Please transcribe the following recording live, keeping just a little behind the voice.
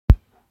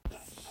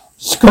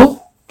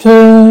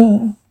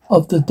Sculptor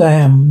of the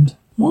damned.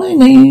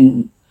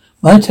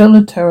 My tale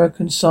of terror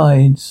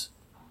concerns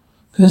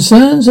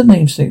a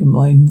namesake of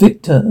mine,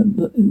 Victor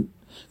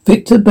Bellin,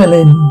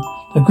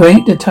 the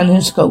great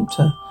Italian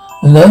sculptor.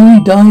 Although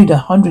he died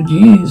 100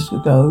 years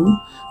ago,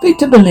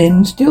 Victor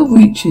Bellin still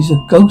reaches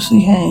a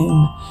ghostly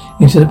hand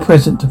into the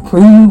present to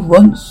prove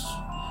once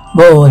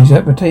more his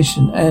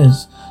reputation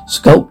as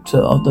sculptor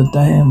of the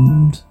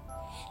damned.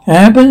 It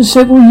happened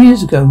several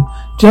years ago,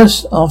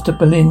 just after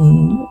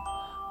Berlin's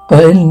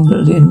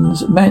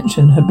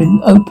mansion had been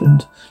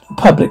opened to the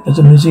public as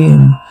a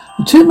museum.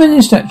 The two men in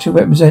the statue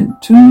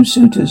represent two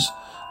suitors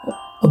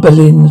of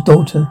Berlin's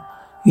daughter.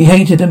 He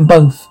hated them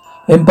both.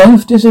 Then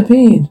both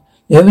disappeared,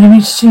 never to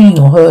be seen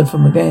or heard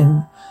from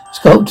again. The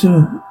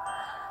sculptor,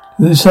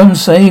 who some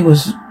say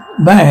was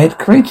mad,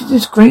 created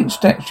this great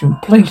statue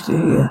and placed it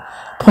here,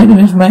 a point of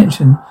his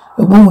mansion,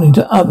 a warning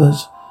to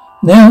others.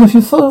 Now, if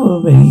you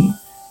follow me,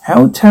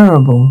 how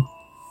terrible.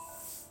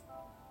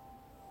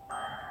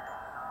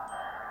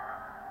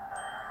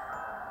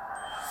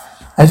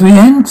 As we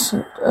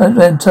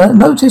enter,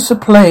 notice a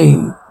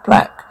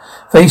plaque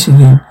facing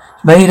you.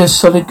 It's made of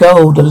solid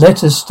gold. The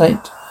letters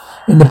state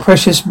in the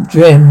precious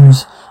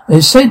gems. It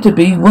is said to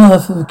be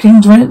worth of the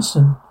king's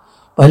ransom.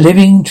 By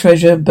living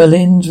treasure,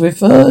 Berlin's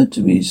referred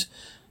to his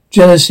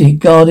jealousy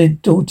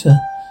guarded daughter.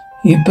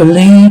 He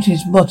believed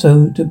his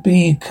motto to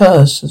be a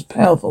curse as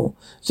powerful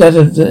as that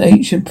of the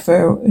ancient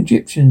pharaoh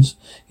Egyptians.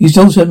 His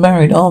daughter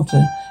married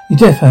after his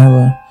death,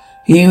 however.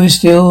 He who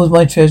steals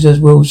my treasures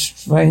will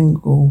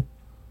strangle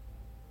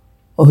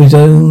of his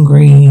own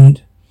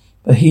greed,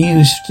 but he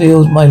who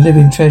steals my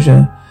living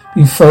treasure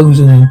be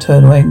frozen in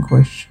eternal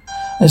anguish.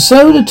 And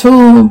so the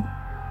tour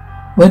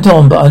went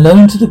on, but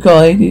unknown to the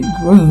guide, it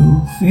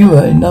grew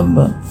fewer in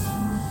number.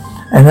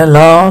 And at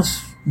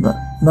last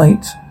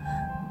night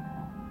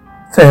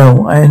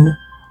fell, and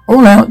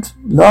all out,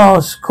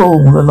 last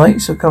call, the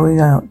lights are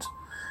coming out.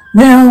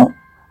 Now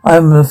I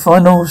am the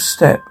final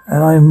step,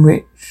 and I am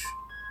rich.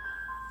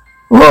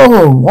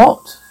 Whoa,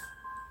 what?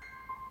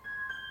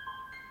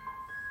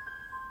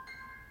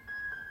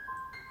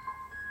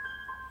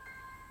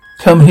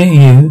 Come here,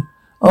 you.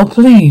 Oh,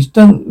 please,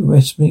 don't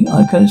arrest me.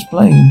 I can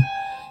explain.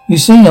 You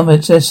see, I'm a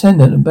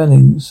descendant of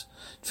Belling's.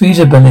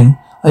 Teresa Belling.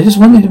 I just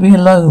wanted to be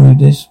alone with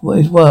his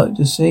work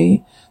to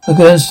see if I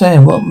could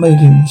understand what made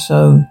him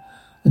so.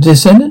 A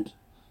descendant?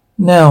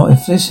 Now,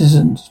 if this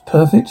isn't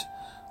perfect,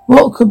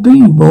 what could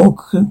be more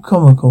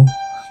comical?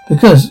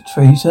 Because,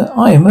 Teresa,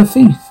 I am a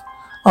thief.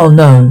 Oh,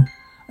 no.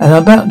 And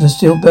I'm about to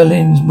steal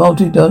Berlin's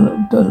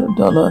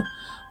multi-dollar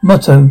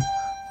motto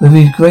with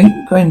his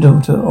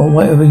great-granddaughter, or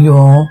whatever you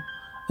are,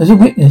 as a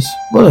witness.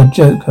 What a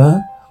joke,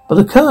 huh? But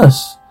a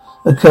curse.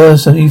 A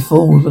curse, and you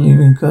fools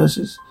believe in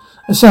curses.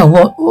 A sound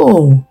what?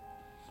 Oh!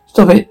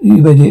 Stop it,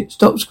 you idiot.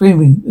 Stop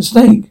screaming. A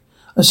snake.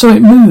 I saw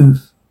it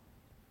move.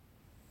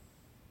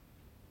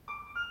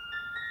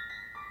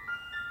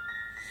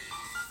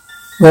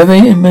 Whether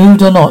it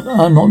moved or not,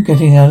 I'm not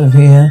getting out of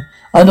here.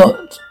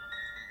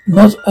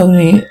 Not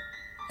only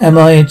am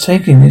I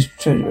taking this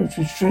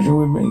treasure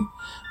with me,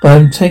 but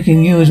I'm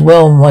taking you as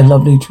well, my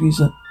lovely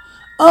Teresa.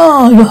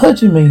 Ah, you're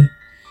hurting me.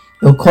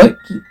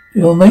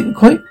 You'll make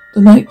the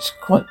nights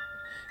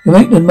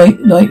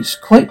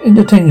quite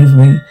entertaining for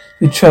me.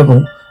 With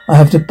trouble, I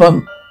have to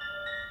bump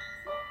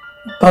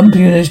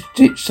you in a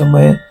ditch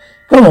somewhere.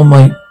 Go on,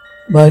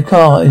 my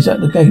car is at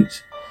the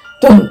gate.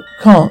 I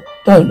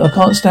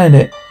can't stand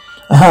it.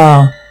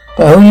 Aha,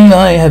 but only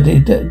I have the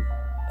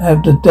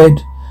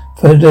dead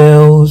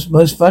Fidel's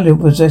most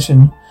valuable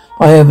possession.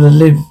 I have the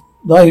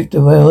life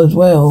as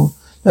well.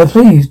 Now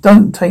please,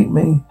 don't take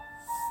me.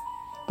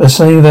 But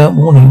say without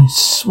warning.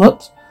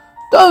 What?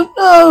 Don't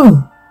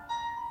know.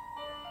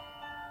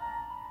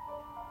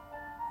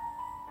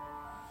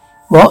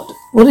 What?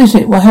 What is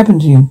it? What happened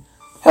to you?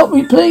 Help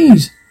me,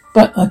 please.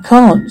 But I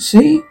can't,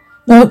 see?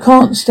 No, I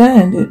can't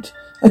stand it.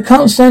 I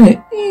can't stand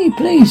it.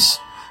 Please.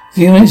 A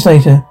few minutes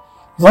later,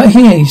 right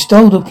here, he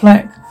stole the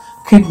plaque,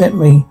 kidnapped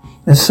me,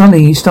 and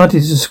suddenly he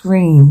started to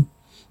scream.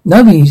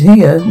 Nobody's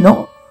here,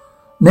 not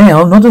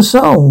a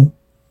soul.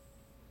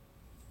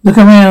 Look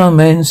around,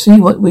 men,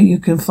 see what you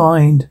can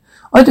find.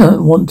 I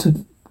don't want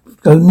to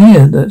go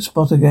near that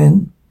spot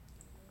again.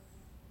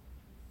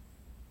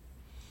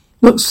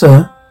 Look,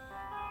 sir.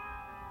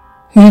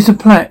 Here's the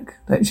plaque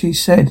that she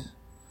said.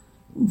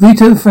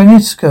 Vito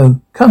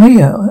Francesco, come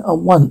here at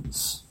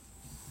once.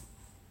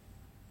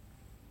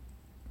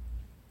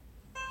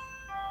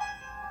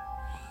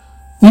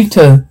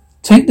 Vito,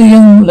 take the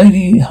young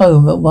lady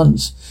home at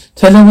once.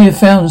 Tell her we have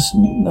found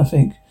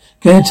nothing.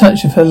 Get in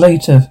touch with her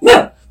later.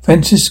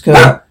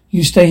 Francesco,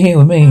 you stay here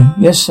with me.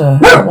 Yes,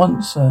 sir. At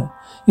once, sir.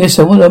 Yes,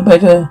 sir. What I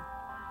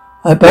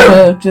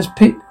better just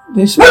pick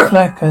this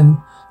plaque and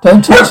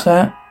don't touch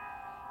that.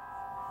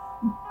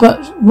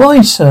 But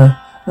why, sir?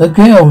 The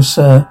girl,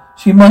 sir.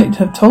 She might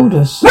have told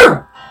us.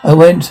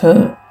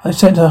 I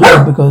sent her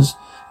home because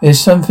there's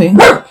something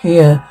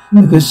here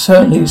that could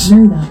certainly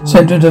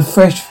send her to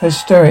fresh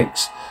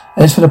hysterics.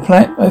 As for the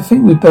plaque, I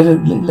think we'd better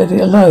let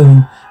it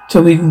alone.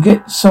 till we can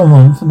get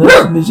someone from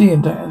the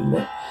museum to handle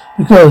it.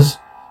 Because,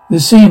 you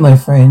see, my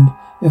friend,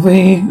 if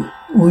we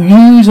will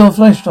use our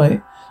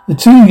flashlight, the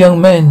two young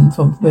men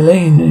from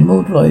Berlin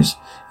immortalized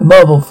in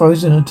marble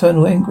frozen in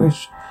eternal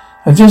anguish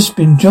have just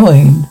been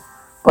joined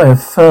by a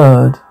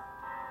third.